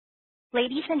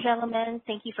Ladies and gentlemen,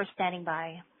 thank you for standing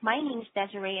by. My name is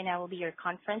Desiree, and I will be your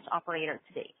conference operator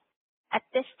today. At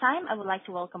this time, I would like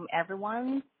to welcome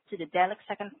everyone to the Delek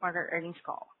second quarter earnings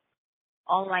call.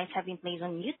 All lines have been placed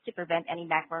on mute to prevent any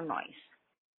background noise.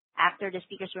 After the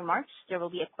speaker's remarks, there will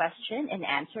be a question and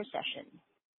answer session.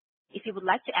 If you would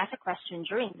like to ask a question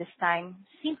during this time,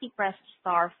 simply press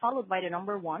star followed by the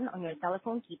number 1 on your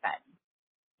telephone keypad.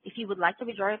 If you would like to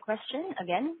withdraw your question,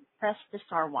 again, press the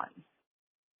star 1.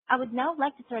 I would now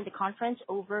like to turn the conference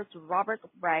over to Robert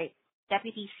Wright,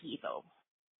 Deputy CEO.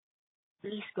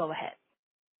 Please go ahead.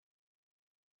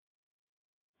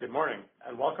 Good morning,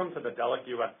 and welcome to the Delek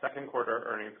U.S. second quarter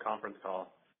earnings conference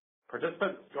call.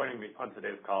 Participants joining me on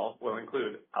today's call will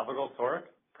include Avigal Soreq,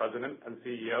 President and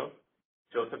CEO,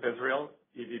 Joseph Israel,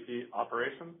 EVP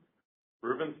Operations,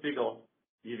 Reuven Spiegel,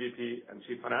 EVP and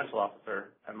Chief Financial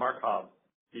Officer, and Mark Hobbs,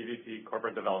 EVP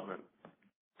Corporate Development.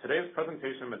 Today's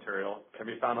presentation material can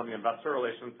be found on the Investor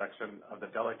Relations section of the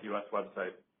Delek U.S.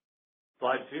 website.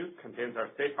 Slide 2 contains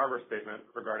our safe harbor statement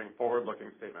regarding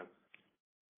forward-looking statements.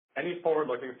 Any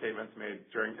forward-looking statements made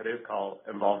during today's call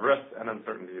involve risks and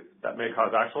uncertainties that may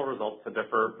cause actual results to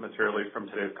differ materially from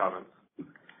today's comments.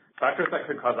 Factors that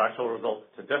could cause actual results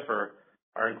to differ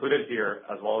are included here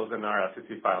as well as in our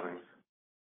SEC filings.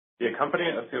 The company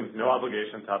assumes no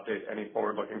obligation to update any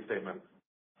forward-looking statements.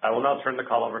 I will now turn the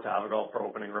call over to Avigal for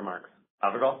opening remarks.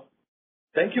 Avigal?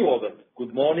 Thank you, Robert.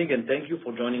 Good morning, and thank you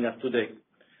for joining us today.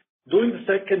 During the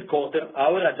second quarter,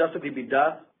 our adjusted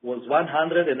EBITDA was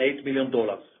 $108 million.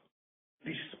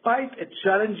 Despite a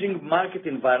challenging market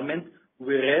environment,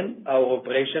 we ran our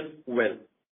operation well.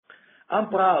 I'm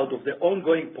proud of the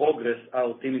ongoing progress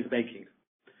our team is making.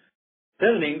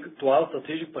 Turning to our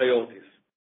strategic priorities.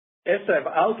 As I've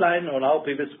outlined on our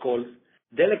previous calls,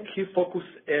 Delek key focus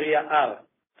areas are: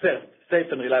 first, safe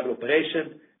and reliable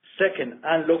operation; second,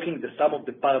 unlocking the sum of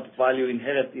the parts value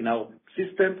inherent in our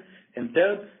system; and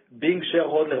third, being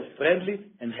shareholder-friendly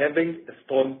and having a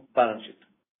strong balance sheet.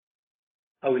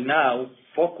 I will now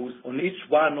focus on each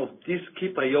one of these key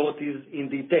priorities in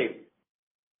detail.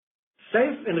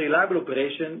 Safe and reliable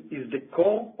operation is the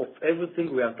core of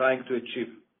everything we are trying to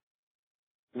achieve.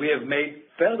 We have made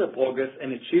further progress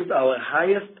and achieved our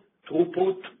highest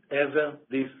throughput ever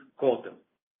this quarter.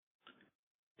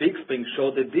 Big Spring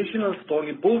showed additional strong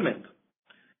improvement,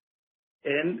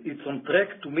 and it's on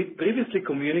track to meet previously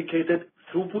communicated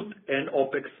throughput and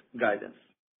OPEX guidance.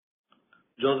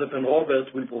 Joseph and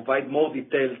Robert will provide more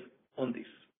details on this.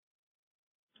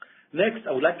 Next,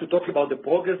 I would like to talk about the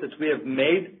progress that we have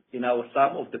made in our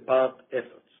sum of the part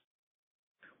efforts.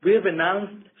 We have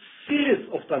announced a series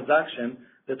of transactions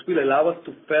that will allow us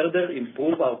to further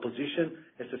improve our position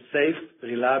as a safe,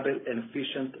 reliable, and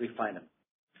efficient refiner.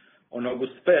 On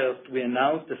August 1st, we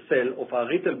announced the sale of our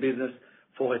retail business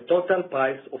for a total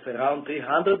price of around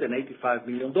 $385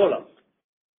 million.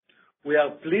 We are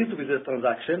pleased with the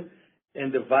transaction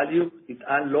and the value it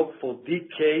unlocked for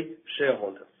DK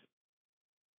shareholders.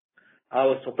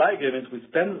 Our supply agreement with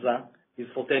PEMSA is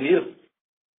for 10 years.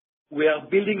 We are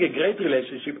building a great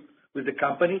relationship with the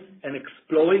company and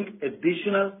exploring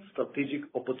additional strategic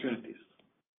opportunities.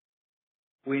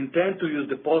 We intend to use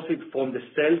the proceeds from the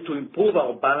sale to improve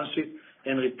our balance sheet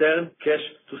and return cash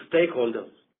to stakeholders.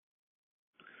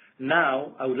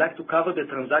 Now, I would like to cover the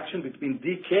transaction between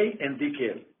DK and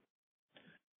DKL.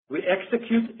 We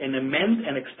execute an amend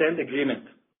and extend agreement.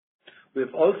 We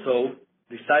have also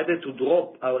decided to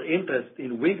drop our interest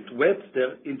in Wink to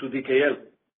Webster into DKL.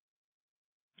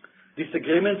 These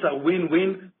agreements are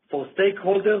win-win for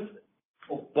stakeholders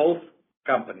of both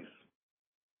companies.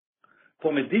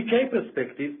 From a DK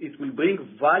perspective, it will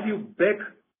bring value back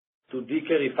to DK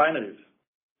refineries.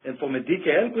 And from a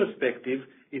DKL perspective,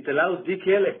 it allows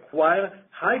DKL to acquire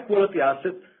high-quality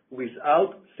assets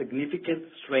without significant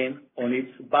strain on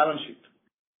its balance sheet.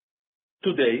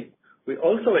 Today, we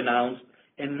also announced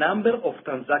a number of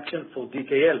transactions for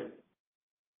DKL.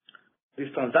 This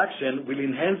transaction will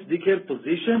enhance DKL's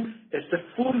position as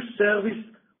a full-service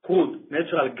crude,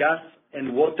 natural gas,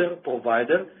 and water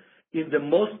provider in the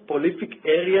most prolific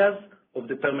areas of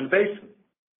the Permian Basin.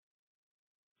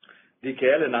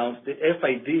 DKL announced the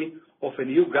FID of a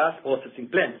new gas processing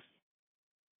plant.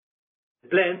 The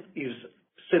plant is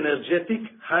synergetic,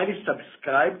 highly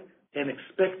subscribed, and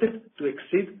expected to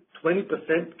exceed 20%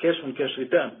 cash-on-cash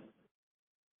return.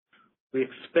 We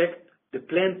expect the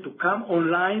plant to come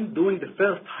online during the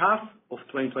first half of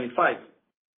 2025.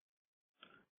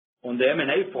 On the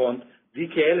M&A front,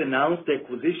 DKL announced the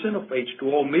acquisition of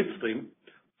H2O Midstream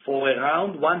for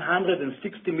around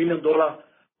 $160 million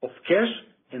of cash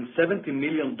and $70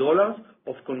 million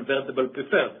of convertible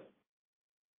preferred.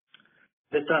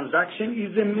 The transaction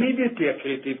is immediately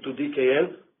accretive to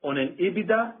DKL on an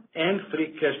EBITDA and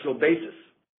free cash flow basis.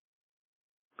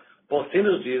 For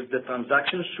synergies, the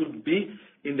transaction should be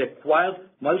in the acquired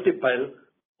multiple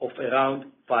of around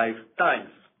 5 times.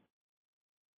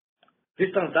 This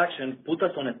transaction put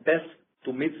us on a path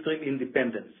to midstream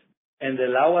independence and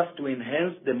allow us to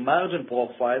enhance the margin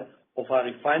profile of our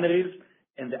refineries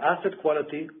and the asset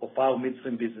quality of our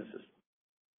midstream businesses.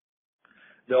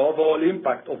 The overall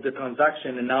impact of the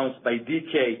transaction announced by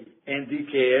DK and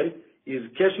DKL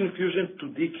is cash infusion to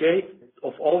DK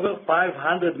of over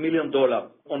 $500 million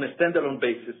on a standalone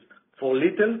basis for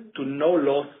little to no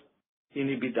loss in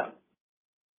EBITDA.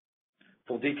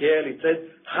 For DKL, it said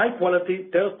high-quality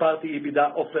third-party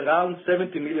EBITDA of around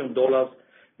 $70 million,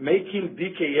 making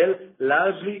DKL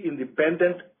largely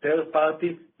independent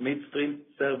third-party midstream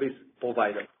service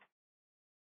provider.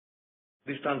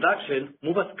 This transaction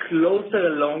moves us closer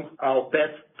along our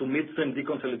path to midstream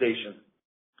deconsolidation.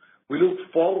 We look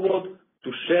forward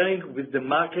to sharing with the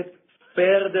market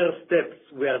further steps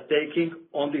we are taking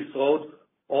on this road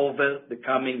over the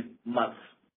coming months.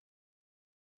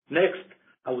 Next,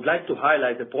 I would like to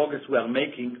highlight the progress we are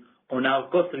making on our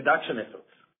cost reduction efforts.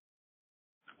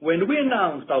 When we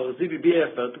announced our ZBB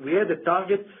effort, we had a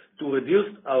target to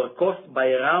reduce our cost by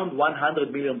around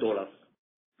 $100 million.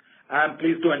 I am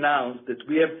pleased to announce that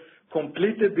we have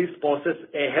completed this process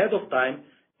ahead of time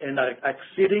and are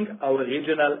exceeding our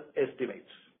original estimates.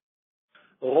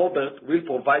 Robert will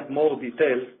provide more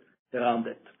details around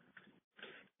that.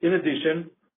 In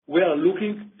addition, we are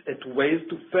looking at ways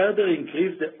to further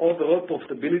increase the overall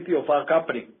profitability of our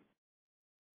company.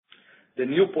 The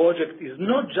new project is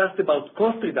not just about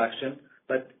cost reduction,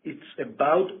 but it's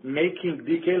about making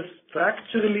DKL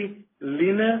structurally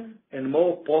leaner and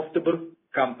more profitable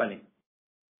company.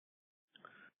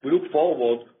 We look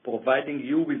forward to providing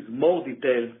you with more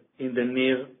details in the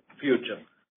near future.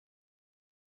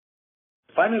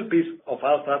 The final piece of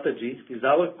our strategy is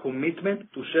our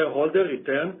commitment to shareholder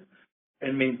return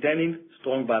and maintaining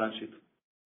strong balance sheet.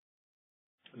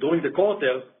 During the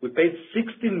quarter, we paid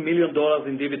 $16 million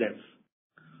in dividends.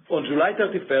 On July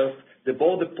 31st, the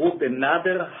board approved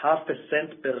another half a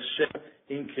cent per share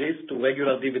increase to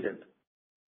regular dividend.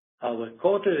 Our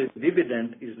quarterly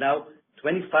dividend is now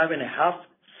 25.5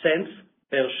 cents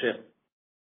per share.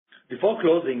 Before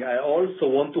closing, I also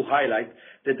want to highlight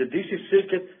that the DC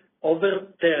Circuit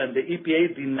overturned the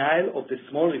EPA denial of the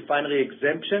small refinery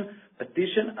exemption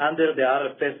petition under the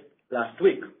RFS last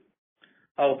week.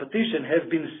 Our petition has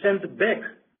been sent back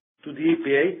to the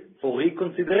EPA for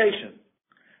reconsideration.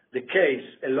 The case,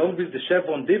 along with the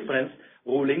Chevron difference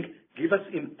ruling, give us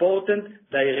important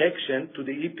direction to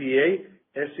the EPA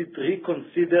as it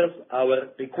reconsiders our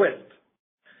request.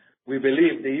 We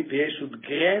believe the EPA should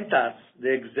grant us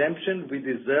the exemption we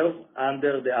deserve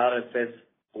under the RFS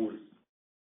rules.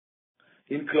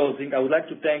 In closing, I would like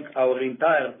to thank our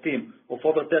entire team of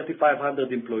over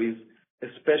 3,500 employees,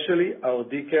 especially our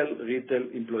DKL retail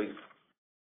employees.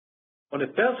 On a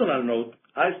personal note,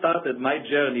 I started my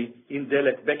journey in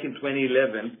Delek back in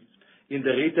 2011 in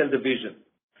the retail division,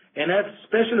 and I have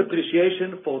special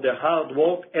appreciation for their hard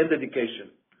work and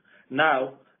dedication.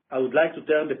 Now, I would like to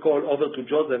turn the call over to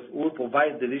Joseph, who will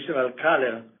provide additional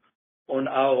color on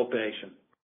our operation.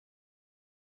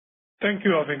 Thank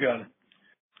you, Avigal.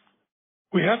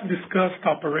 We have discussed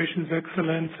operations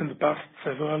excellence in the past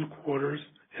several quarters,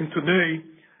 and today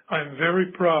I am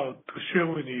very proud to share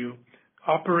with you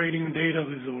operating data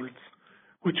results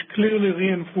which clearly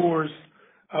reinforce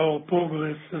our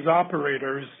progress as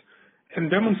operators and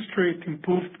demonstrate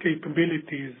improved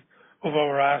capabilities of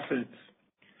our assets.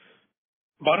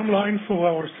 Bottom line for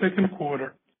our second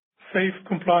quarter, safe,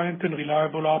 compliant, and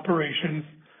reliable operations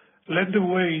led the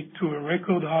way to a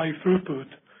record high throughput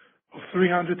of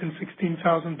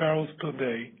 316,000 barrels per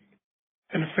day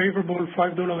and a favorable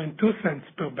 $5.02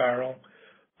 per barrel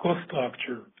cost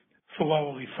structure for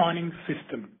our refining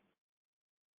system.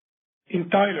 In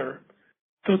Tyler,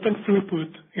 total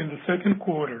throughput in the second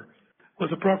quarter was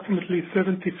approximately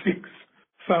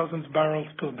 76,000 barrels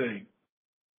per day.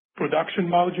 Production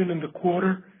margin in the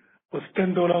quarter was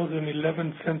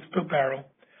 $10.11 per barrel,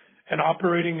 and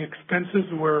operating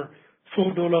expenses were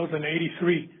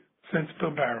 $4.83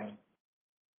 per barrel.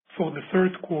 For the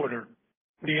third quarter,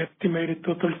 the estimated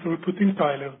total throughput in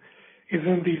Tyler is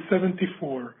in the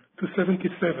 74 to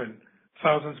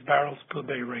 77,000 barrels per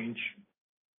day range.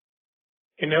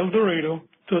 In El Dorado,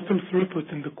 total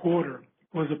throughput in the quarter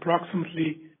was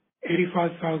approximately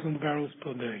 85,000 barrels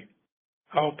per day.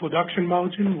 Our production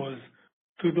margin was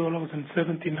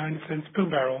 $2.79 per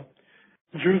barrel,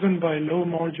 driven by low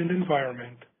margin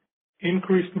environment,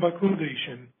 increased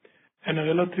backwardation, and a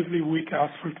relatively weak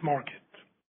asphalt market.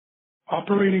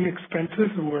 Operating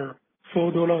expenses were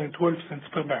 $4.12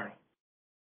 per barrel.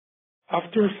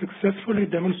 After successfully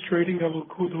demonstrating our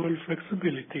crude oil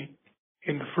flexibility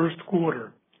in the first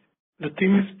quarter, the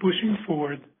team is pushing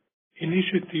forward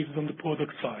initiatives on the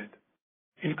product side,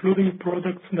 including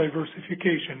products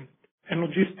diversification and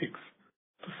logistics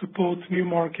to support new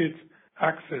market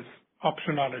access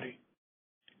optionality.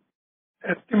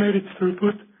 Estimated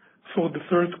throughput for the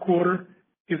third quarter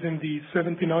is in the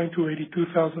 79,000 to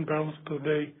 82,000 barrels per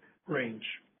day range.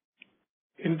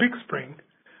 In Big Spring,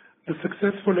 the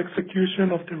successful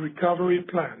execution of the recovery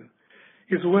plan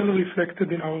is well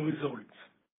reflected in our results.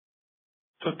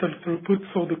 Total throughput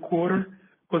for the quarter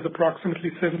was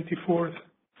approximately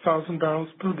 74,000 barrels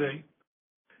per day.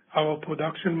 Our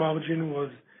production margin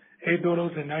was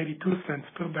 $8.92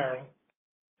 per barrel,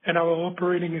 and our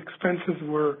operating expenses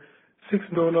were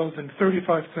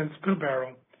 $6.35 per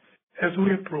barrel as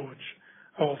we approach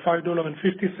our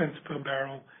 $5.50 per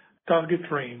barrel target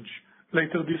range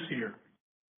later this year.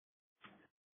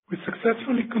 We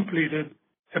successfully completed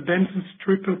a benzene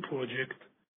stripper project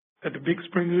at the Big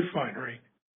Spring refinery,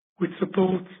 which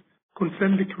supports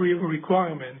consent decree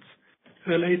requirements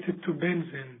related to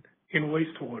benzene in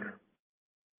wastewater.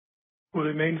 We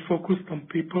remain focused on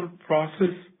people,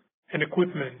 process, and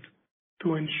equipment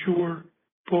to ensure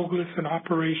progress and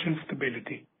operation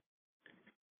stability.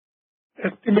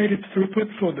 Estimated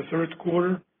throughput for the third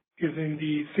quarter is in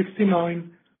the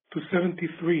 69,000 to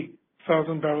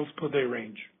 73,000 barrels per day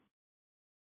range.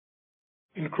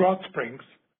 In Krotz Springs,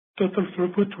 total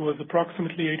throughput was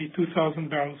approximately 82,000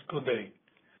 barrels per day.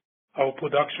 Our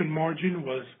production margin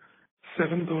was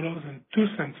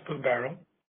 $7.02 per barrel,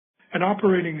 and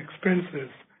operating expenses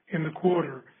in the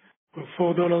quarter were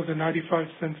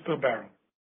 $4.95 per barrel.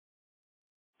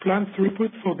 Plant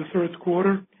throughput for the third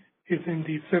quarter is in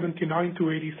the 79,000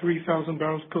 to 83,000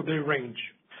 barrels per day range.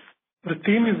 The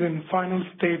team is in final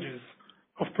stages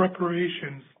of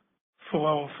preparations for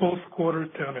our fourth quarter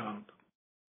turnaround.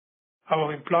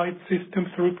 Our implied system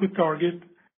throughput target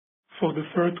for the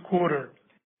third quarter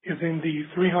is in the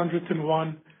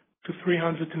 301 to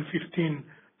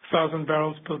 315,000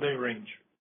 barrels per day range.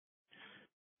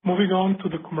 Moving on to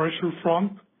the commercial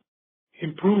front,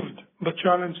 improved but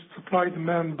challenged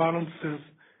supply-demand balances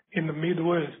in the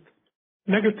Midwest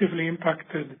negatively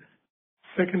impacted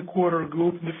second quarter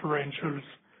group differentials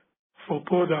for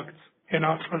products and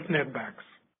asphalt netbacks.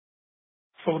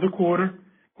 For the quarter,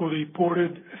 we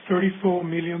reported a $34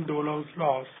 million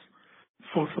loss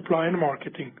for supply and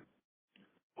marketing.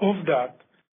 Of that,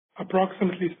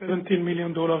 approximately $17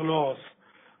 million loss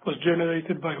was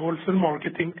generated by wholesale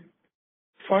marketing,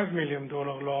 $5 million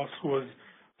loss was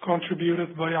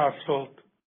contributed by asphalt,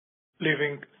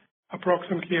 leaving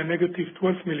approximately a negative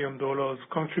 $12 million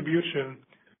contribution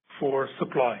for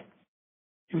supply.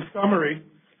 In summary,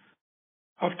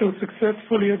 after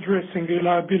successfully addressing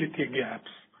reliability gaps,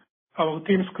 our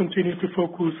teams continue to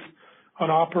focus on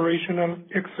operational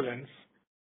excellence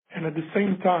and at the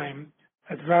same time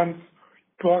advance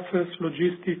process,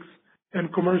 logistics,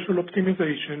 and commercial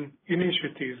optimization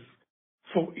initiatives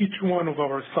for each one of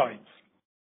our sites.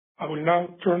 I will now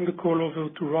turn the call over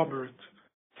to Robert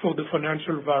for the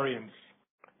financial variance.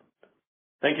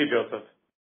 Thank you, Joseph.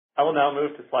 I will now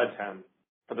move to slide 10.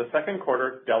 For the second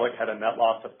quarter, Delek had a net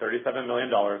loss of $37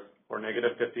 million, or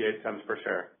negative 58 cents per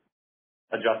share.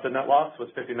 Adjusted net loss was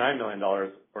 $59 million,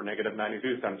 or negative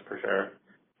 92 cents per share,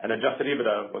 and adjusted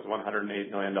EBITDA was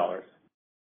 $108 million.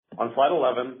 On slide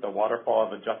 11, the waterfall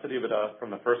of adjusted EBITDA from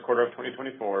the first quarter of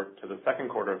 2024 to the second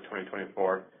quarter of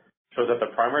 2024 shows that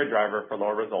the primary driver for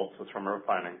lower results was from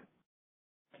refining.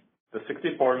 The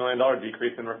 $64 million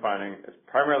decrease in refining is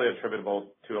primarily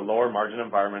attributable to a lower margin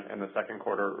environment in the second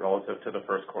quarter relative to the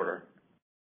first quarter.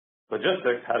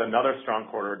 Logistics had another strong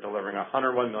quarter, delivering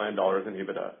 $101 million in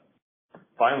EBITDA.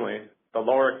 Finally, the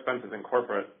lower expenses in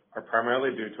corporate are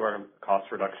primarily due to our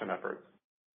cost reduction efforts.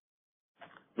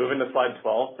 Moving to slide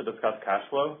 12 to discuss cash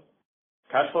flow.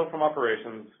 Cash flow from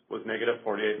operations was negative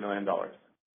 $48 million.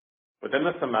 Within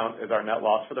this amount is our net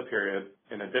loss for the period,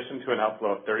 in addition to an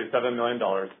outflow of $37 million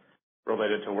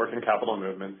related to working capital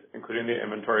movements, including the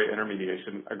inventory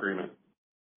intermediation agreement.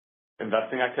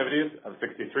 Investing activities of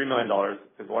 $63 million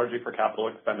is largely for capital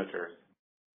expenditures.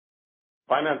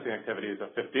 Financing activities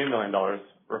of $15 million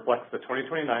reflects the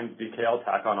 2029 DKL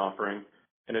tack-on offering,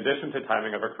 in addition to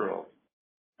timing of accrual.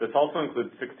 This also includes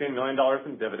 $16 million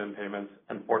in dividend payments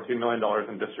and $14 million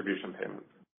in distribution payments.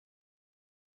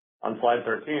 On slide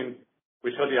 13,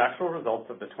 we show the actual results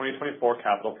of the 2024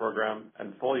 capital program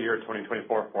and full year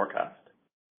 2024 forecast.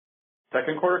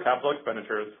 Second quarter capital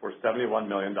expenditures were $71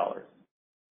 million.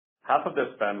 Half of this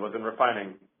spend was in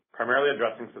refining, primarily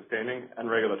addressing sustaining and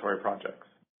regulatory projects.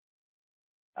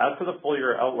 As to the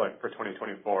full-year outlook for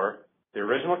 2024, the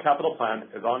original capital plan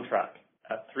is on track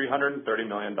at $330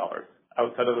 million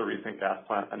outside of the recent gas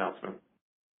plant announcement.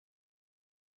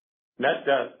 Net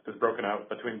debt is broken out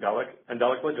between Delek and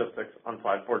Delek Logistics on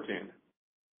slide 14.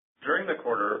 During the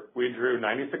quarter, we drew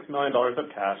 $96 million of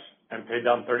cash and paid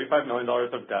down $35 million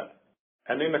of debt,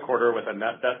 ending the quarter with a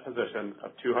net debt position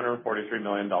of $243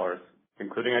 million,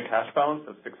 including a cash balance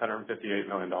of $658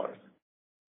 million.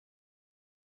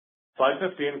 Slide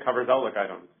 15 covers outlook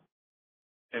items.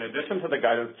 In addition to the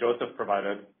guidance Joseph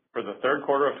provided, for the third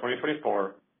quarter of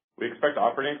 2024, we expect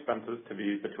operating expenses to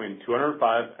be between $205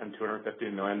 and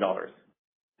 $250 million,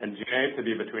 and G&A to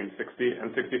be between $60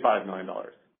 and $65 million.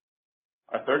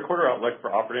 Our third quarter outlook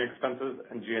for operating expenses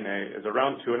and G&A is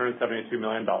around $272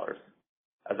 million.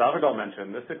 As Avigal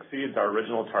mentioned, this exceeds our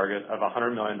original target of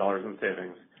 $100 million in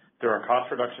savings through our cost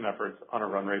reduction efforts on a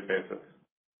run rate basis.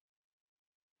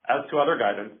 As to other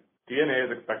guidance, D&A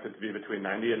is expected to be between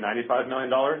 $90 and $95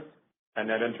 million, and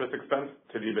net interest expense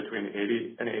to be between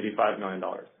 $80 and $85 million.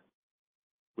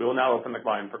 We will now open the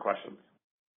line for questions.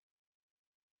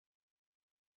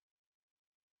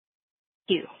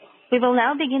 Thank you. We will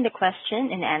now begin the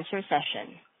question and answer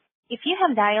session. If you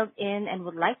have dialed in and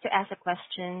would like to ask a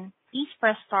question, please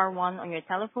press star 1 on your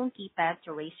telephone keypad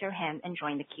to raise your hand and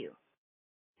join the queue.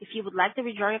 If you would like to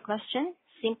withdraw your question,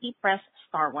 simply press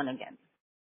star 1 again.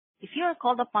 If you are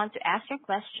called upon to ask your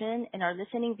question and are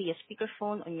listening via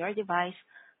speakerphone on your device,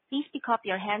 please pick up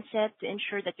your handset to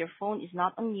ensure that your phone is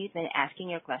not on mute when asking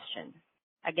your question.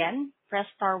 Again, press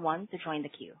star 1 to join the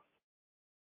queue.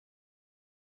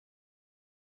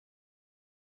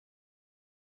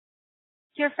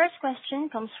 Your first question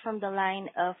comes from the line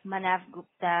of Manav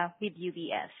Gupta with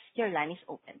UBS. Your line is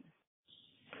open.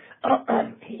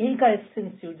 Hey guys,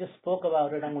 since you just spoke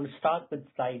about it, I'm going to start with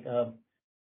slide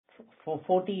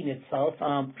 14 itself.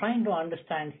 Trying to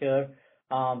understand here,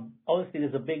 obviously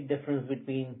there's a big difference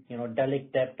between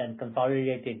Delek debt and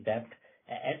consolidated debt,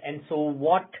 and so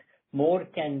what more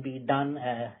can be done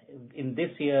in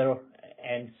this year,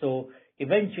 and so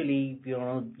eventually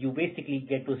you basically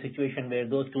get to a situation where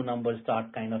those two numbers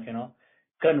start kind of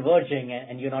converging,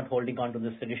 and you're not holding on to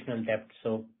this additional debt.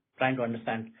 So trying to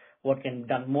understand what can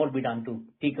more be done to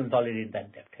deconsolidate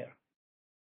that debt here.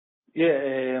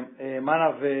 Yeah,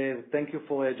 Manav, thank you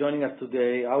for joining us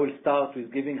today. I will start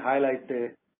with giving highlight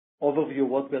overview of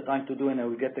what we're trying to do, and I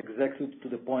will get exactly to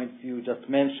the points you just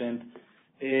mentioned.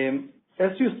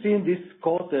 As you see in this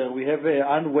quarter, we have an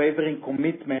unwavering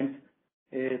commitment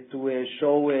to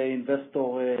show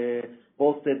investor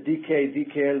both the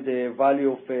DKL, the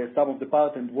value of sum of the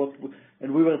parts, and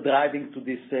we were driving to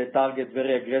this target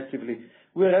very aggressively.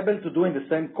 We were able to do in the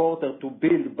same quarter to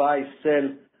build, buy, sell,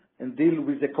 and deal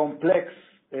with the complex,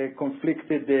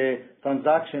 conflicted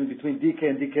transaction between DK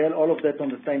and DKL, all of that on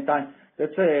the same time.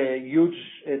 That's a huge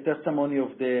testimony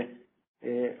of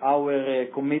our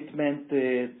commitment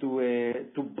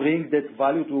to bring that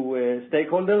value to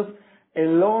stakeholders,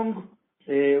 along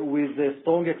with a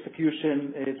strong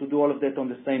execution to do all of that on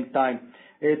the same time.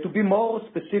 To be more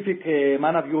specific,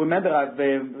 Manav, you remember I've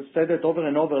said it over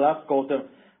and over last quarter,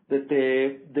 that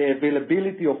the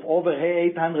availability of over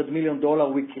 $800 million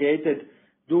we created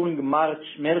during March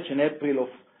and April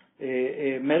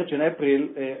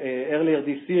earlier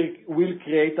this year will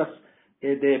create us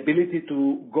the ability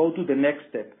to go to the next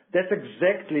step. That's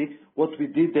exactly what we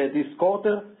did this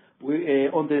quarter.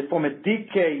 From a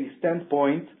DK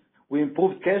standpoint, we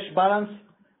improved cash balance.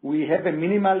 We have a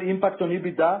minimal impact on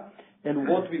EBITDA. And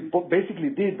what we basically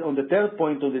did on the third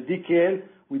point on the DKL,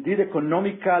 we did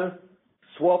economical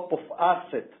swap of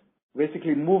asset.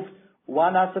 Basically moved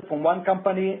one asset from one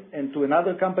company and to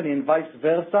another company and vice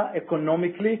versa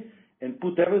economically, and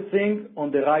put everything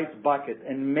on the right bucket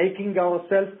and making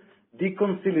ourselves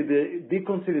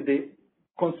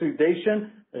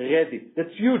consolidation ready.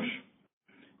 That's huge.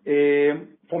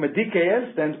 From a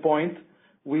DKL standpoint,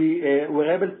 we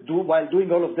were able to do, while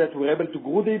doing all of that, we were able to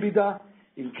grow the EBITDA,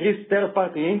 increase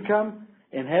third-party income,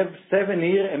 and have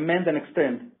 7-year amend and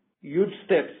extend. Huge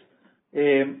steps.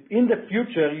 In the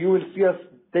future, you will see us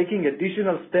taking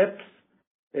additional steps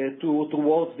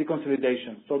towards the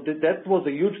consolidation. So that was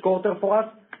a huge quarter for us,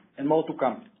 and more to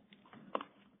come.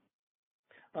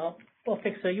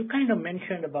 Perfect. So you kind of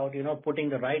mentioned about putting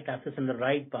the right assets in the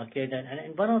right bucket,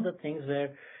 and one of the things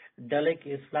where Delek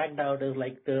is flagged out is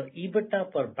like the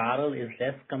EBITDA per barrel is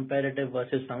less competitive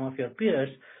versus some of your peers.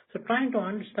 So trying to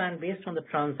understand, based on the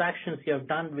transactions you have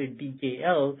done with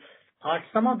DKL, are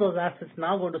some of those assets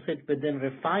now going to sit within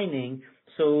refining?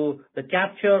 So the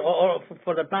capture, or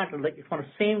for that matter, like for the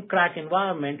same crack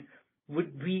environment,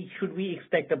 should we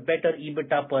expect a better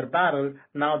EBITDA per barrel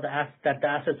now that the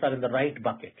assets are in the right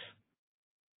buckets?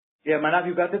 Yeah, Manav,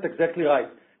 you got it exactly right.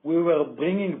 We were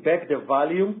bringing back the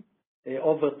volume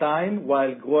over time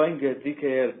while growing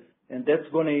DKL, and that's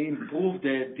going to improve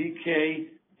the DK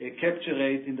capture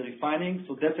rate in the refining.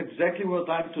 So that's exactly what we're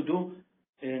trying to do,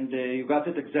 and you got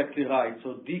it exactly right.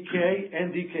 So DK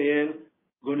and DKL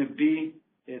going to be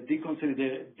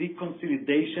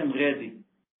deconsolidation ready.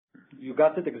 You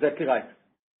got it exactly right.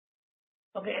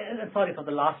 Okay, sorry for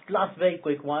the last very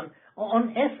quick one.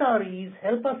 On SREs,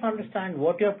 help us understand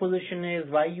what your position is,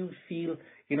 why you feel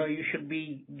you should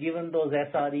be given those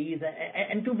SREs,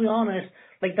 and to be honest,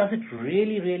 like, does it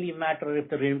really matter if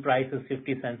the RIN price is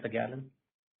 50 cents a gallon?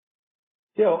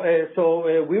 Yeah, so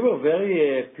we were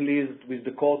very pleased with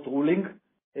the court ruling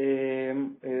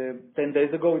 10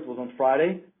 days ago. It was on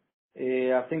Friday.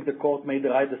 I think the court made the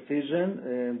right decision,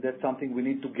 and that's something we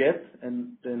need to get,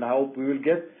 and I hope we will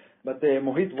get. But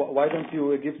Mohit, why don't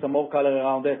you give some more color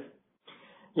around that?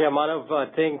 Yeah, Manav,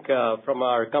 I think from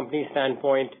our company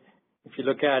standpoint, if you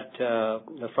look at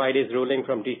the Friday's ruling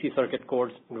from DC Circuit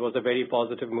Court, it was a very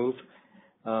positive move.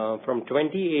 From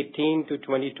 2018 to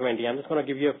 2020, I'm just going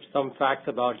to give you some facts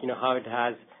about how it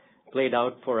has played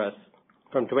out for us.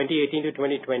 From 2018 to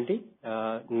 2020,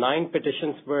 9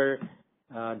 petitions were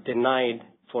denied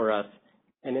for us,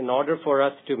 and in order for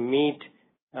us to meet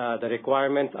the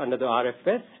requirements under the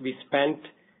RFS, we spent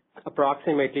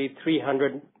approximately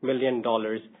 $300 million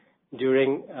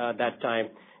during that time.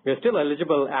 We are still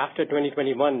eligible after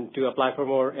 2021 to apply for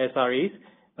more SREs,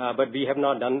 but we have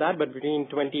not done that. But between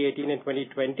 2018 and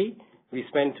 2020, we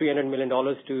spent $300 million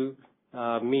to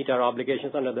meet our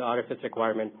obligations under the RFS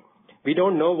requirement. We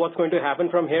don't know what's going to happen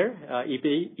from here.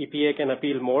 EPA can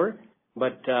appeal more,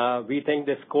 but we think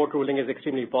this court ruling is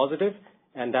extremely positive,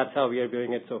 and that's how we are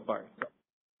viewing it so far.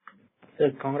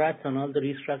 So congrats on all the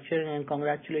restructuring, and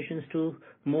congratulations to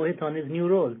Mohit on his new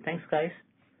role. Thanks, guys.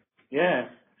 Yeah,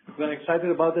 we're excited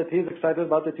about it. He's excited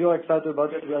about it. You're excited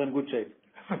about it. We are in good shape.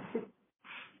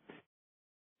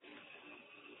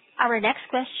 Our next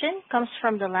question comes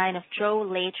from the line of Joe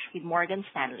Laetsch with Morgan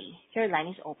Stanley. Your line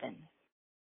is open.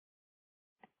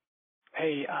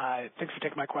 Hey, thanks for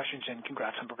taking my questions, and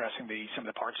congrats on progressing the sum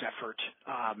of the parts effort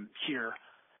here.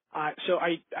 So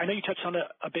I know you touched on it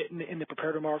a bit in the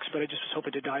prepared remarks, but I just was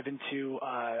hoping to dive into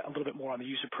a little bit more on the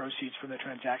use of proceeds from the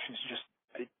transactions.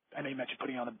 I know you mentioned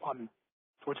putting on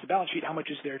towards the balance sheet. How much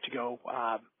is there to go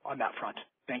on that front?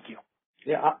 Thank you.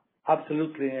 Yeah,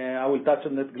 absolutely. I will touch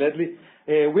on that gladly.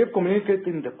 We have communicated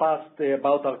in the past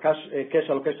about our cash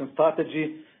allocation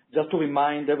strategy. Just to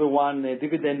remind everyone,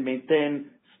 dividend maintain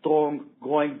strong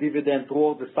growing dividend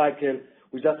throughout the cycle.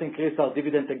 We just increased our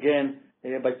dividend again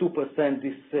by 2%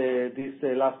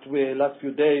 this last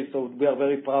few days. So we are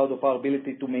very proud of our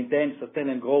ability to maintain, sustain,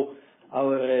 and grow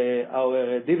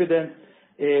our dividend.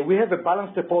 We have a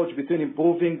balanced approach between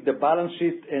improving the balance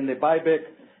sheet and the buyback.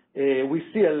 We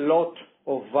see a lot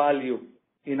of value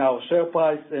in our share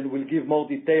price, and we'll give more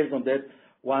details on that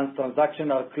once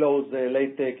transactions are closed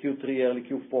late Q3, early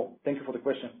Q4. Thank you for the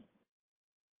question.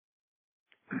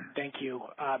 Thank you.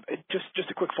 Just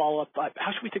a quick follow-up.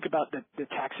 How should we think about the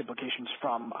tax implications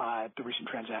from the recent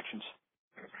transactions?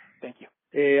 Thank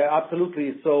you.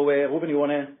 Absolutely. So, Ruben, you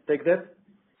want to take that?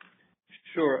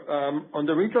 Sure. On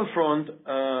the retail front,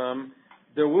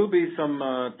 there will be some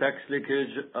tax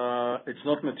leakage. It's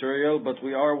not material, but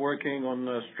we are working on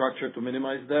a structure to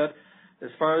minimize that. As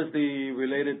far as the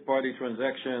related party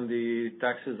transaction, the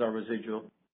taxes are residual.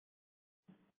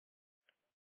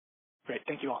 Great.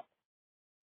 Thank you all.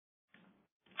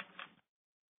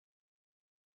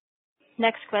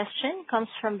 Next question comes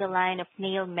from the line of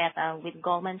Neil Mehta with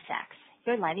Goldman Sachs.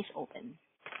 Your line is open.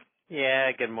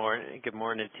 Yeah, good morning. Good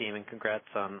morning, team, and congrats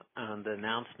on the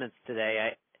announcements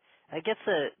today. I guess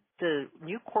the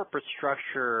new corporate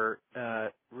structure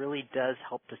really does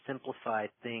help to simplify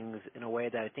things in a way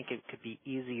that I think it could be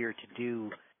easier to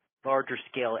do larger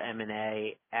scale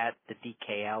M&A at the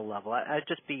DKL level. I'd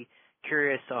just be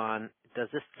curious on, does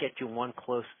this get you one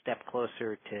step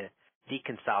closer to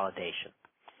deconsolidation?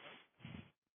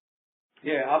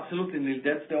 Yeah, absolutely, Neil.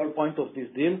 That's the whole point of this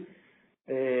deal.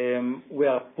 We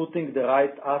are putting the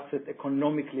right asset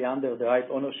economically under the right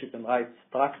ownership and right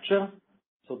structure,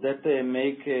 so that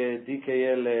make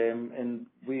DKL, and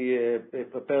we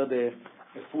prepared a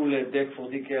full deck for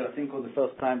DKL. I think for the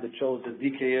first time that shows that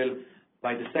DKL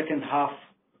by the second half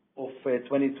of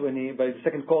 2020, by the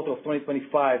second quarter of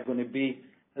 2025, going to be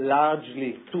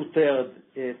largely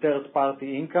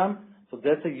third-party income. So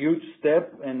that's a huge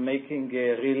step and making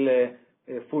a real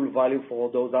full value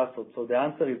for those assets. So the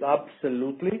answer is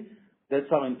absolutely.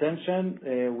 That's our intention.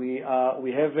 We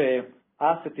have an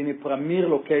asset in a premier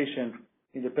location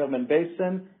in the Permian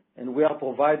Basin, and we are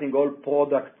providing all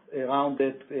products around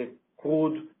it,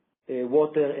 crude,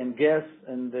 water, and gas,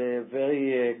 and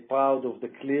very proud of the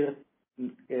clear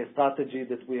strategy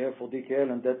that we have for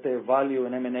DKL, and that value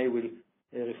and M&A will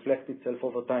reflect itself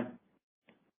over time.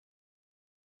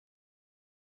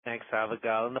 Thanks,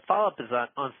 Avigal. And the follow-up is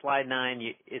on slide 9.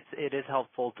 It is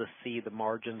helpful to see the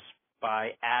margins by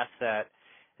asset.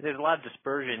 And there's a lot of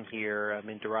dispersion here. I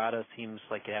mean, Dorado seems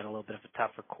like it had a little bit of a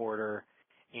tougher quarter,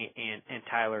 and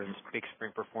Tyler and Big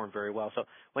Spring performed very well. So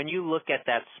when you look at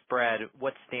that spread,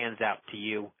 what stands out to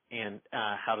you, and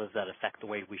how does that affect the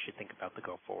way we should think about the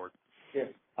go forward? Yes,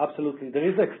 absolutely. There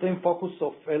is extreme focus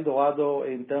of El Dorado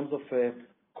in terms of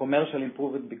commercial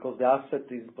improvement because the asset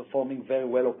is performing very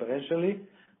well operationally,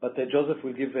 but Joseph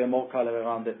will give more color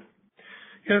around it.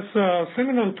 Yes,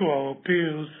 similar to our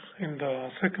peers in the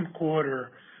second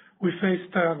quarter, we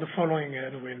faced the following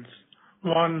headwinds.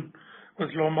 One was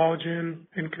low margin,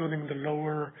 including the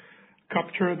lower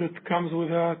capture that comes with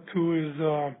that. Two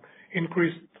is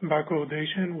increased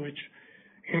backwardation, which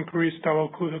increased our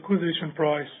crude acquisition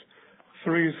price.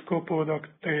 Three is co-product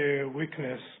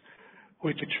weakness,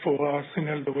 which for us in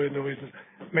El Dorado is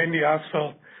mainly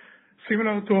asphalt.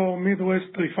 Similar to our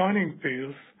Midwest refining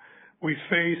peers, we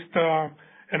faced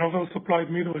an oversupplied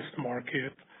Midwest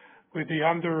market with the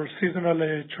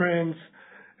under-seasonal trends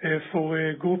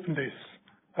for group this.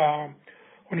 On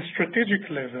a strategic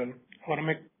level, I want to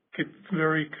make it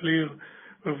very clear,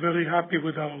 we're very happy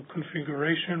with our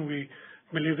configuration. We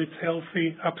believe it's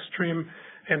healthy upstream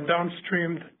and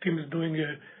downstream. The team is doing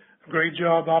a great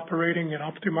job operating and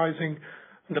optimizing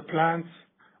the plants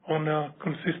on a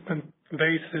consistent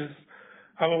basis.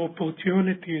 Our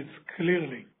opportunity is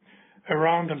clearly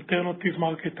around alternative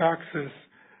market access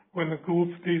when the group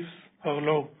these are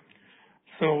low.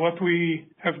 So what we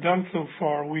have done so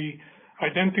far, we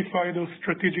identify those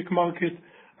strategic market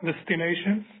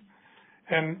destinations,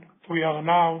 and we are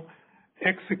now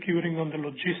executing on the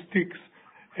logistics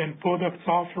and products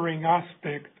offering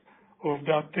aspect of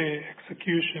that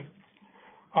execution.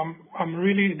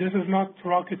 This is not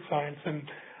rocket science, and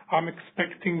I'm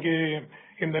expecting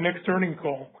in the next earning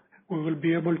call, we will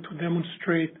be able to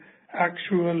demonstrate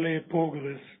actual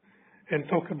progress and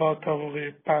talk about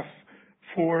our path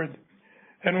forward.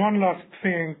 And one last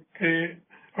thing,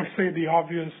 I'll say the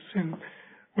obvious,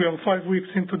 we are 5 weeks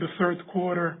into the third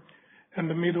quarter, and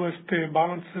the Midwest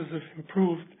balances have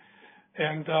improved,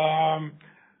 and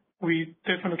we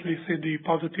definitely see the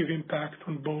positive impact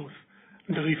on both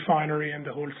the refinery and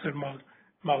the wholesale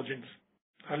margins.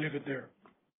 I'll leave it there.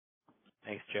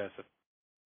 Thanks, Joseph.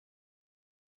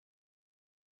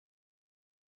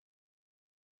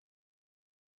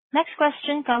 Next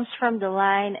question comes from the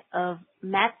line of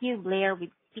Matthew Blair with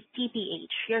TPH.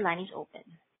 Your line is open.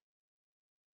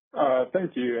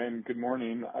 Thank you, and good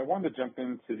morning. I wanted to jump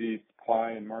into the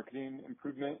supply and marketing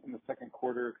improvement in the second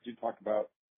quarter. Could you talk about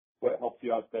what helped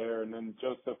you out there? And then,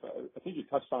 Joseph, I think you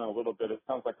touched on it a little bit. It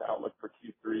sounds like the outlook for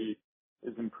Q3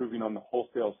 is improving on the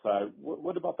wholesale side.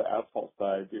 What about the asphalt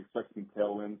side? Do you expect some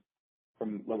tailwinds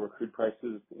from lower crude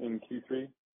prices in Q3?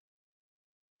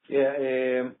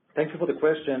 Yeah, thank you for the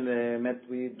question, Matt.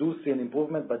 We do see an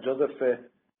improvement, but Joseph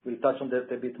will touch on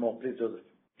that a bit more. Please, Joseph.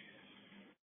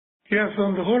 Yes,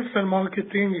 on the wholesale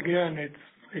marketing, again,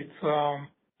 it's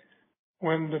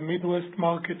when the Midwest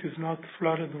market is not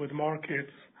flooded with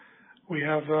markets, we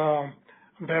have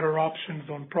better options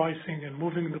on pricing and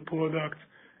moving the product,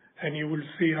 and you will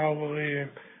see our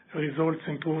results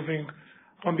improving.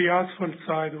 On the asphalt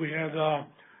side, we had a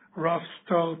rough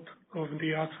start of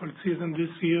the asphalt season this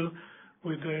year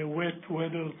with wet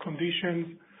weather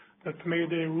conditions that made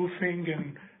the roofing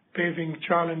and paving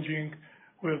challenging.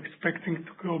 We're expecting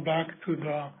to go back to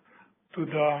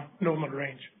the normal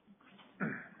range.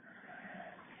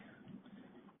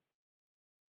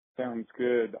 Sounds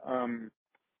good. And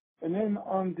then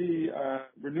on the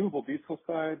renewable diesel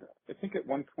side, I think at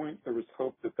one point there was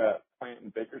hope that plant in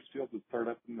Bakersfield would start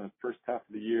up in the first half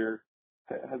of the year.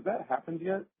 Has that happened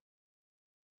yet?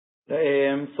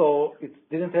 So it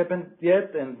didn't happen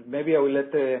yet, and maybe I will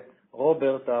let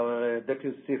Robert, our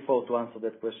Deputy CFO, to answer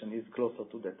that question. He's closer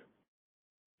to that.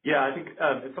 Yeah, I think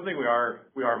it's something we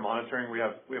are monitoring. We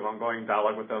have ongoing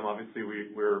dialogue with them. Obviously,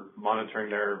 we're monitoring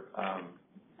their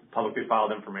publicly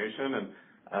filed information,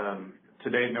 and to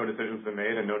date, no decision's been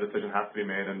made, and no decision has to be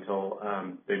made until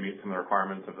they meet some of the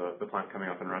requirements of the plant coming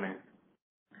up and running.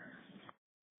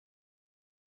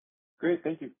 Great,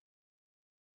 thank you.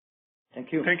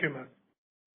 Thank you. Thank you, Matt.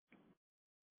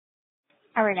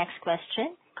 Our next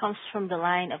question comes from the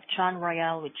line of John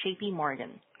Royal with J.P.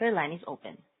 Morgan. Your line is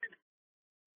open.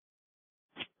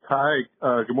 Hi.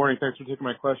 Good morning. Thanks for taking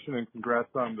my question, and congrats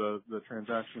on the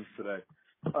transactions today.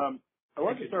 I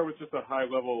wanted to start with just a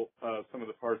high-level some of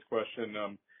the parts question.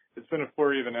 It's been a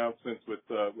flurry of announcements with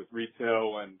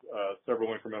retail and several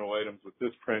incremental items with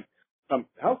this print.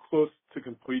 How close to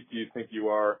complete do you think you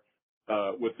are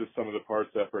with the sum of the parts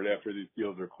effort after these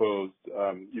deals are closed?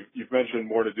 You've mentioned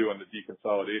more to do on the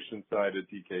deconsolidation side at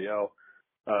DKL,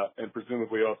 and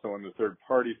presumably also on the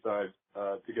third-party side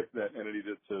to get that entity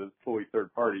to fully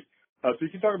third-party. So you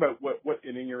can talk about what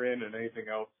inning you're in and anything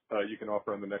else you can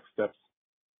offer on the next steps.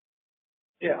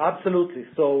 Yeah, absolutely.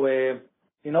 So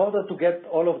in order to get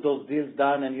all of those deals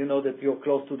done, and you know that you're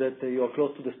close to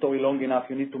the story long enough,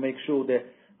 you need to make sure the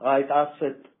right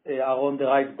assets are on the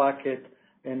right bucket,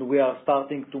 and we are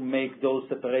starting to make those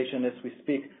separations as we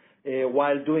speak.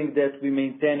 While doing that, we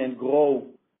maintain and grow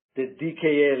the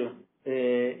DKL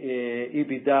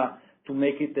EBITDA to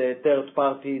make it a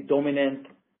third-party dominant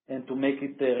and to make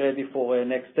it ready for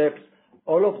next steps.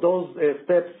 All of those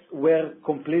steps were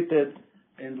completed,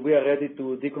 and we are ready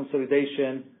to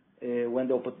deconsolidation when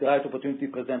the right opportunity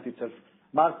presents itself.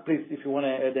 Mark, please, if you want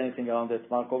to add anything around that.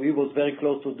 Marco, we was very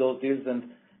close to those deals and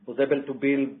was able to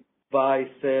build, buy,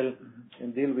 sell,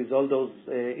 and deal with all those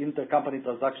intercompany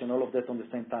transactions, all of that on the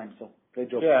same time. So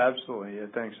great job. Yeah, absolutely. Yeah,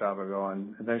 thanks, Avigal,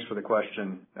 and thanks for the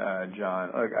question,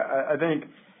 John. Look, I think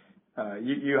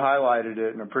you highlighted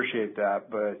it and appreciate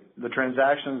that, but the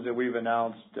transactions that we've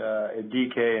announced at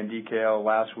DK and DKL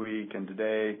last week and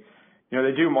today,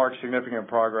 they do mark significant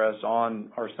progress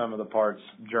on our sum of the parts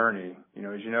journey.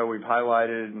 As you know, we've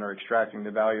highlighted and are extracting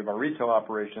the value of our retail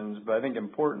operations, but I think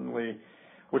importantly,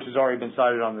 which has already been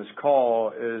cited on this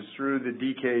call, is through the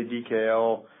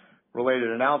DK-DKL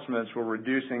related announcements, we're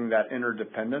reducing that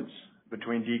interdependence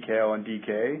between DKL and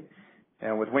DK.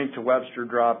 And with Wink to Webster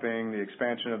dropping, the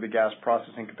expansion of the gas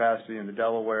processing capacity in the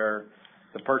Delaware,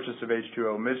 the purchase of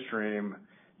H2O Midstream,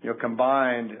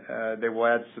 combined, they will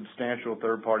add substantial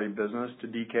third-party business to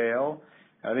DKL.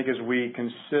 I think as we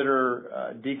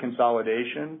consider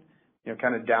deconsolidation,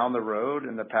 kind of down the road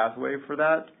in the pathway for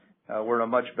that, we're in a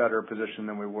much better position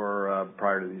than we were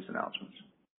prior to these announcements.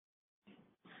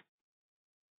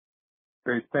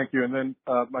 Great. Thank you. And then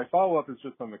my follow-up is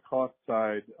just on the cost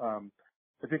side.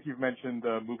 I think you've mentioned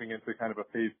moving into kind of a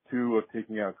phase 2 of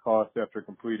taking out costs after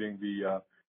completing the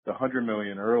 $100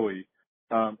 million early.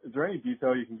 Is there any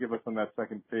detail you can give us on that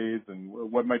second phase and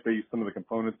what might be some of the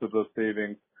components of those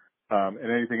savings, and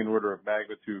anything in order of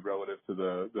magnitude relative to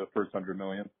the first $100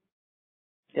 million?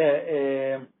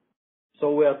 Yeah.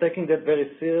 So we are taking that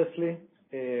very seriously.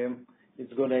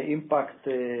 It's going to impact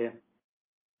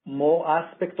more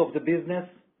aspects of the business.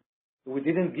 We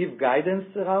didn't give guidance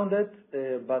around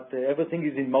it, but everything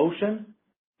is in motion,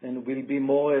 and we'll be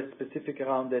more specific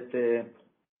around it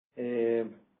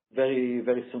very,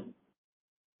 very soon.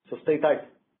 So stay tight.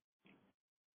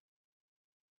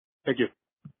 Thank you.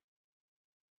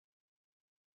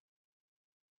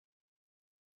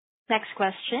 Next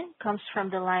question comes from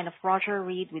the line of Roger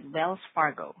Reed with Wells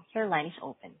Fargo. Your line is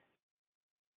open.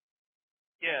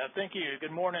 Yeah, thank you.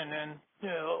 Good morning, and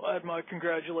I'll add my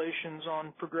congratulations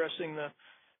on progressing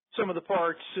some of the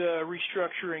parts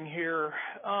restructuring here.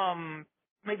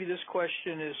 Maybe this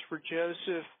question is for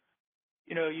Joseph.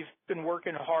 You've been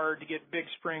working hard to get Big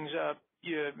Springs up.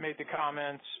 You made the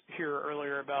comments here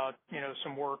earlier about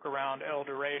some work around El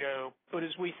Dorado. But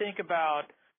as we think about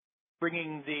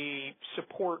bringing the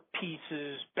support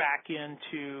pieces back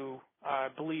into, I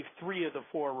believe, 3 of the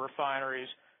 4 refineries,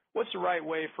 what's the right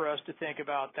way for us to think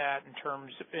about that in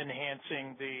terms of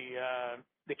enhancing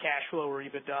the cash flow or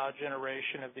EBITDA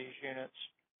generation of these units?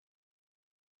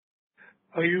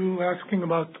 Are you asking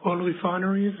about all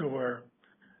refineries or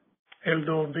El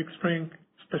Dorado, Big Spring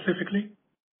specifically?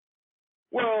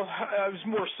 Well, I was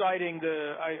more citing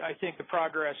I think the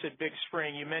progress at Big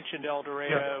Spring. You mentioned El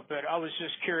Dorado, but I was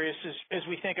just curious as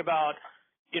we think about,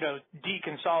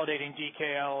 deconsolidating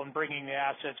DKL and bringing the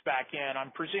assets back in.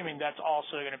 I'm presuming that's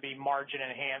also going to be margin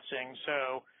enhancing.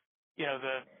 So,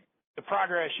 the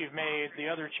progress you've made,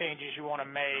 the other changes you want to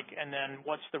make, and then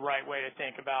what's the right way to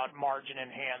think about margin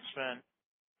enhancement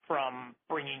from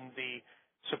bringing the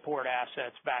support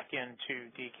assets back into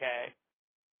DK?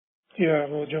 Yeah,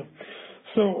 Roger.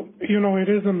 So, it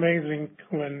is amazing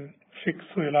when fixed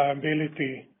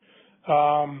reliability,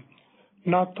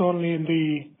 not only in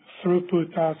the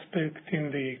throughput aspect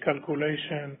in the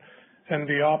calculation and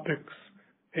the OPEX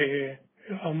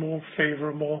are more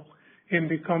favorable in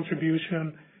the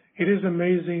contribution. It is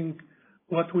amazing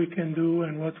what we can do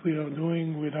and what we are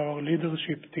doing with our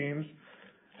leadership teams.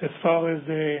 as far as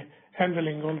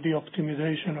handling all the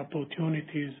optimization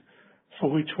opportunities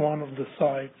for each one of the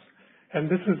sites. And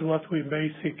this is what we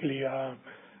basically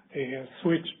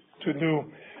switched to do.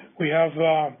 We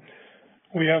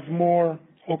have more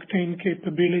octane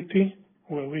capability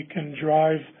where we can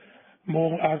drive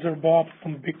more Azerbob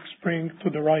from Big Spring to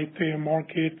the right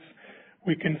markets.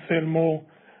 We can sell more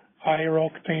higher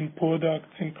octane products,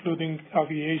 including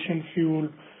aviation fuel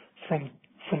from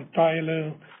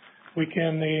Tyler. We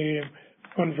can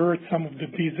convert some of the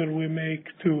diesel we make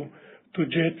to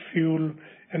jet fuel,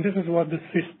 and this is what the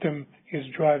system is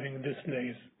driving these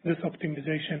days. This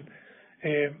optimization.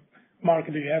 Mark,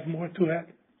 do you have more to that?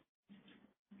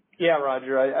 Yeah,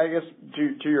 Roger. I guess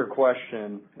to your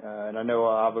question, and I know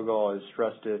Avigal has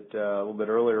stressed it a little bit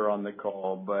earlier on the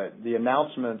call, but the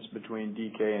announcements between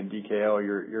DK and DKL,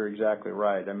 you're exactly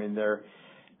right. I mean, they're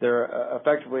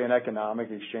effectively an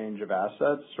economic exchange of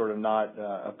assets, sort of not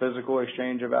a physical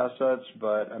exchange of assets,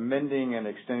 but amending and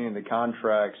extending the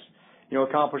contracts,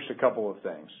 accomplished a couple of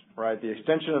things, right? The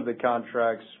extension of the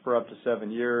contracts for up to 7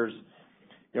 years,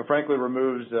 frankly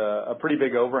removes a pretty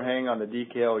big overhang on the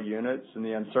DKL units and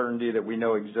the uncertainty that we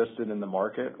know existed in the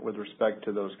market with respect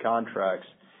to those contracts.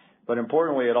 But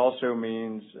importantly, it also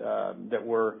means that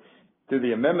we're, through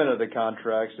the amendment of the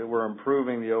contracts, that we're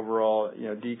improving the overall,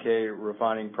 DK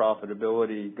refining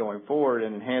profitability going forward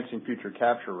and enhancing future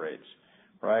capture rates,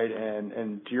 right?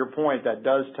 And to your point, that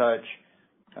does touch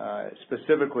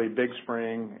specifically Big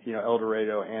Spring, El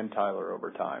Dorado, and Tyler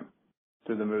over time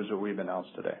through the moves that we've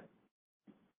announced today.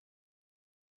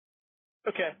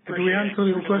 Okay. Did we answer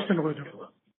your question, Roger?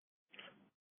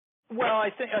 Well, I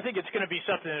think it's going to be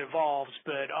something that evolves,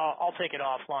 but I'll take it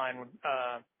offline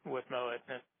with Mohit,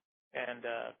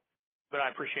 but I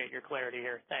appreciate your clarity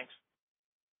here. Thanks.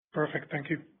 Perfect. Thank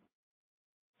you.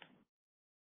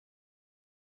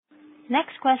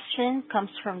 Next question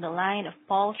comes from the line of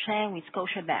Paul Cheng with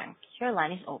Scotiabank. Your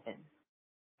line is open.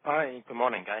 Hi. Good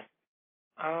morning, guys.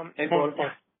 Hey, Paul.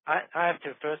 I have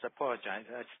to first apologize.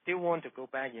 I still want to go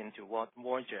back into what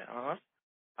Roger asked.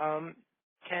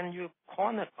 Can you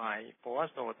quantify for us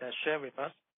or share with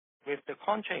us, with the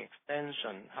contract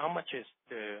extension, how much is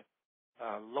the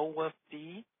lower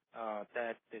fee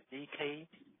that the DK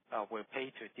will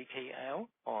pay to DKL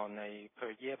on a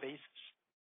per year basis?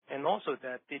 And also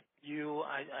that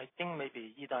I think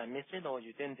maybe either I missed it or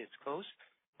you didn't disclose,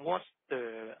 what's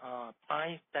the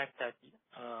price that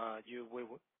you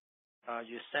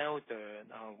sell the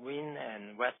Wynn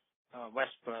and West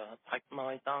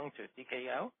pipeline down to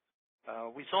DKL?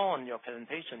 We saw on your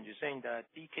presentation you're saying that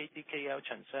DKL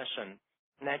transaction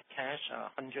net cash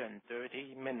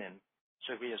 $130 million.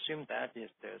 Should we assume that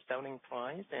is the selling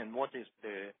price? And what is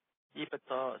the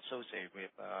EBITDA associated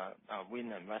with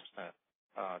Wynn and West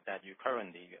that you're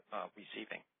currently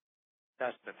receiving?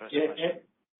 That's the first question.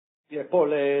 Yeah, Paul,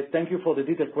 thank you for the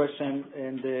detailed question.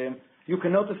 And you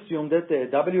cannot assume that the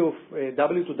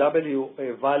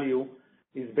W2W value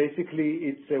is basically,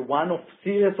 it's one of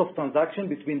series of transactions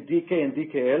between DK and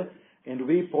DKL, and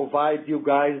we provide you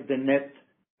guys the net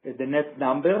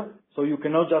number. So you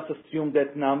cannot just assume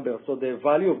that number. So the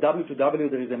value of W2W,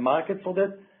 there is a market for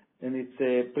that, and it's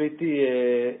a pretty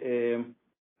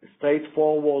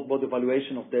straightforward about the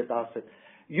valuation of that asset.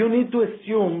 You need to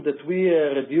assume that we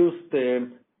reduced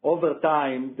over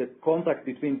time the contract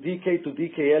between DK to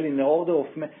DKL in the order of,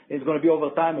 it's going to be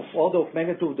over time of order of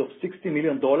magnitude of $60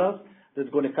 million that's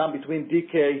going to come between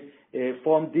DK,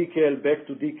 from DKL back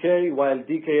to DK, while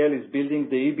DKL is building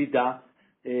the EBITDA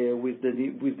with the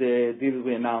deal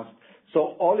we announced.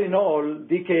 So all in all,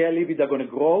 DKL EBITDA going to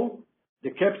grow. The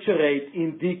capture rate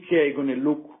in DK going to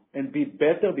look and be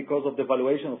better because of the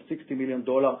valuation of $60 million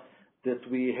that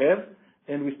we have.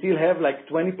 And we still have like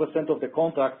 20% of the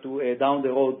contract to down the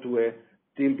road to a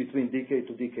deal between DK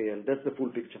to DKL. That's the full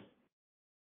picture.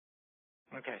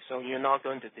 Okay, so you're not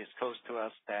going to disclose to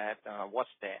us that what's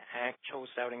the actual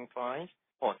selling price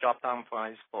or drop-down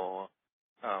price for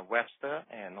Webster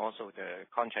and also the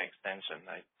contract extension,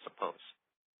 I suppose.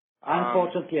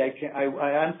 Unfortunately, I can't.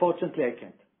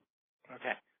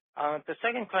 Okay. The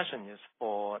second question is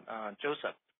for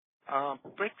Joseph.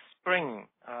 Big Spring,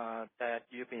 that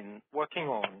you've been working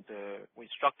on the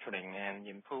restructuring and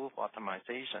improve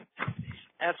optimization.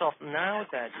 As of now,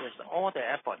 that is all the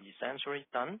effort essentially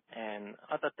done, and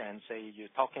other than say you're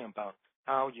talking about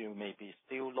how you may be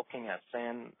still looking at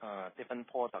send different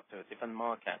product to different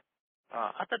market.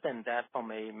 Other than that,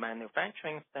 from a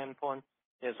manufacturing standpoint,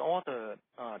 is all the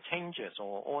changes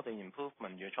or all the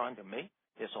improvement you're trying to make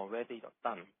is already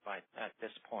done at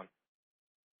this point?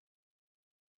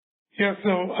 Yeah,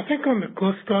 so I think on the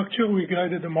cost structure, we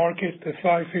guided the market a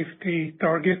 550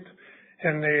 target,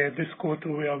 and this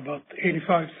quarter we are about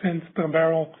 85 cents per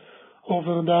barrel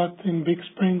over that in Big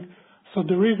Spring. So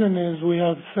the reason is we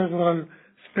have several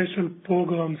special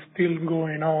programs still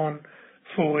going on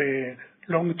for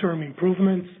long-term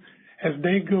improvements. As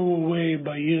they go away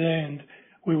by year-end,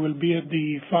 we will be at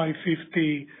the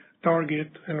 550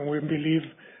 target, and we believe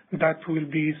that will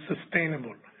be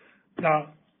sustainable.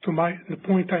 Now, to the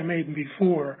point I made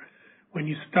before, when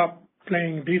you stop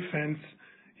playing defense,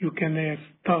 you can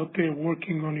start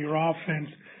working on your offense,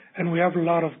 and we have a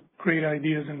lot of great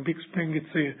ideas in Big Spring.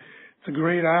 It's a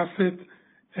great asset,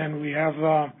 and we have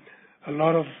a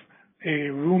lot of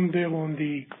room there on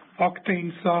the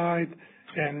octane side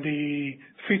and the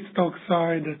feedstock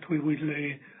side that we will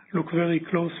look very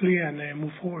closely and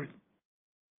move forward.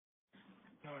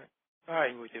 All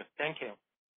right, we do. Thank you.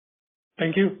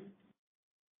 Thank you.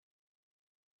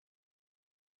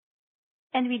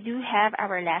 And we do have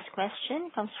our last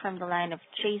question, comes from the line of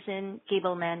Jason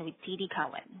Gabelman with TD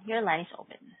Cowen. Your line is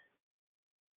open.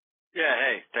 Yeah,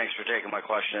 hey, thanks for taking my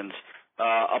questions.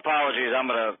 Apologies, I'm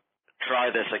going to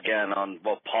try this again on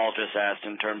what Paul just asked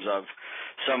in terms of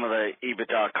some of the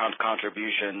EBITDA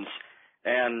contributions.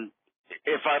 And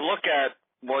if I look at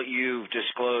what you've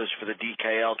disclosed for the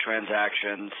DKL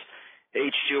transactions,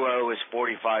 H2O is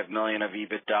 $45 million of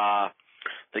EBITDA.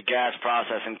 The gas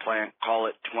processing plant, call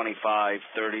it $25,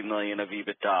 $30 million of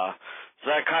EBITDA. So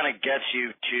that kind of gets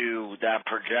you to that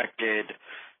projected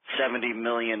 $70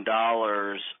 million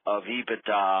of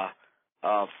EBITDA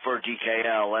for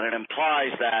DKL, and it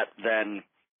implies that then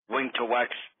Wink to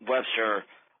Webster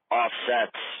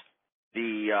offsets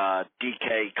the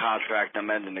DK contract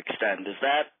amend and extend. Is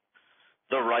that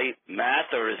the right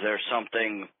math, or is there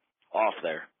something off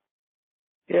there?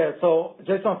 Yeah. So,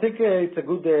 Jason, I think it's a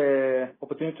good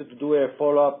opportunity to do a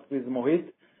follow-up with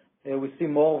Mohit. We see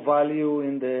more value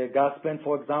in the gas plant,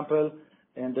 for example,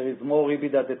 and there is more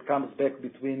EBITDA that comes back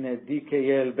between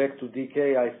DKL back to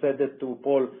DK. I said that to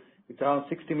Paul. It's around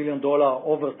 $60 million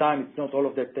over time. It's not all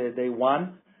of that day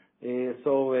one.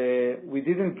 So we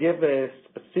didn't give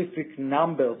specific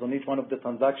numbers on each one of the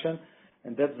transactions,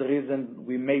 and that's the reason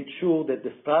we made sure that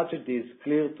the strategy is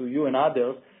clear to you and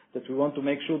others, that we want to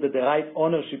make sure that the right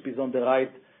ownership is on the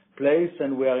right place,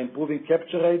 and we are improving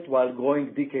capture rate while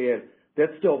growing DKL.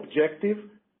 That's the objective.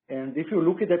 And if you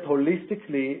look at it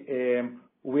holistically,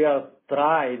 we are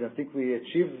tried, I think we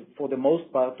achieved for the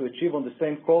most part to achieve on the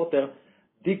same quarter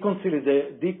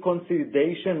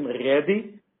deconsolidation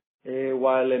ready,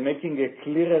 while making a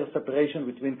clearer separation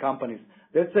between companies.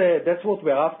 That's what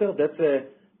we're after. That's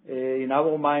in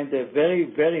our mind a very,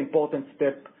 very important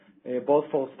step, both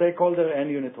for stakeholder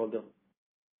and unit holder.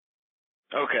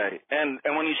 Okay. And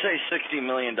when you say $60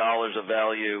 million of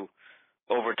value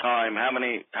over time, how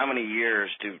many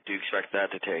years do you expect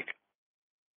that to take?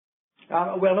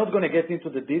 We're not going to get into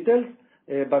the details,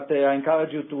 but I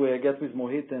encourage you to get with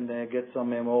Mohit and get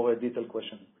some more detailed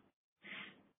questions.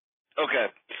 Okay.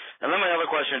 And then my other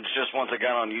question is just once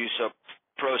again on use of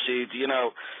proceeds. You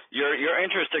know, your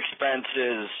interest expense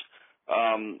is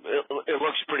it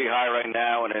looks pretty high right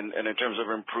now, and in terms of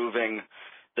improving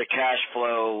the cash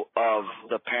flow of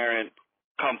the parent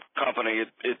company,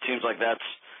 it seems like that's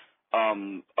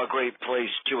a great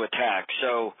place to attack.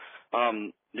 So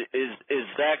is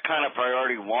that kind of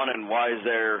priority one, and why is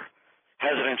there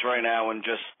hesitance right now in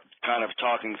just kind of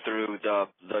talking through the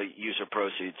use of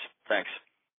proceeds? Thanks.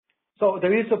 So the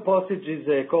use of proceeds is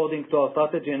according to our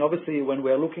strategy, and obviously when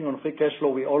we are looking on free cash flow,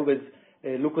 we always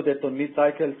look at it on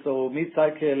mid-cycle. So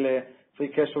mid-cycle free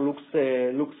cash flow looks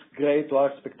great to our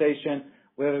expectation.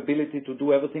 We have ability to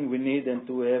do everything we need and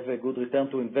to have a good return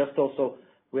to investors. So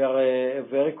we are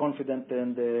very confident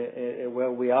in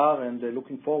where we are and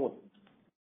looking forward.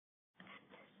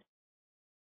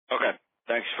 Okay.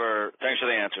 Thanks for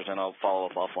the answers, and I'll follow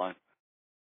up offline.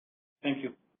 Thank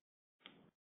you.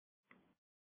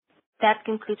 That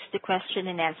concludes the question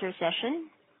and answer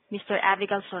session. Mr.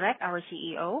 Avigal Sorek, our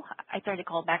CEO, I turn the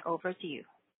call back over to you.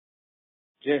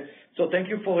 Yeah. So thank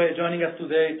you for joining us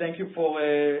today. Thank you for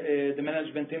the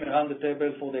management team around the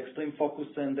table for the extreme focus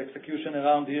and execution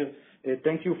around here.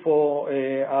 Thank you for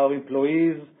our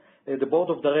employees, the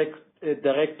board of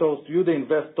directors, you, the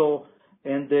investor,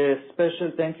 and a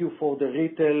special thank you for the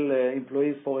retail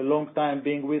employees for a long time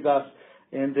being with us.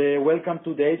 And welcome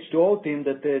to the H2O team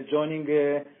that joining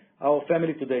our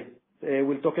family today.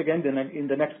 We'll talk again in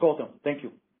the next quarter. Thank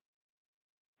you.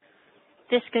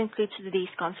 This concludes today's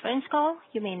conference call.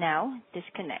 You may now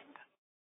disconnect.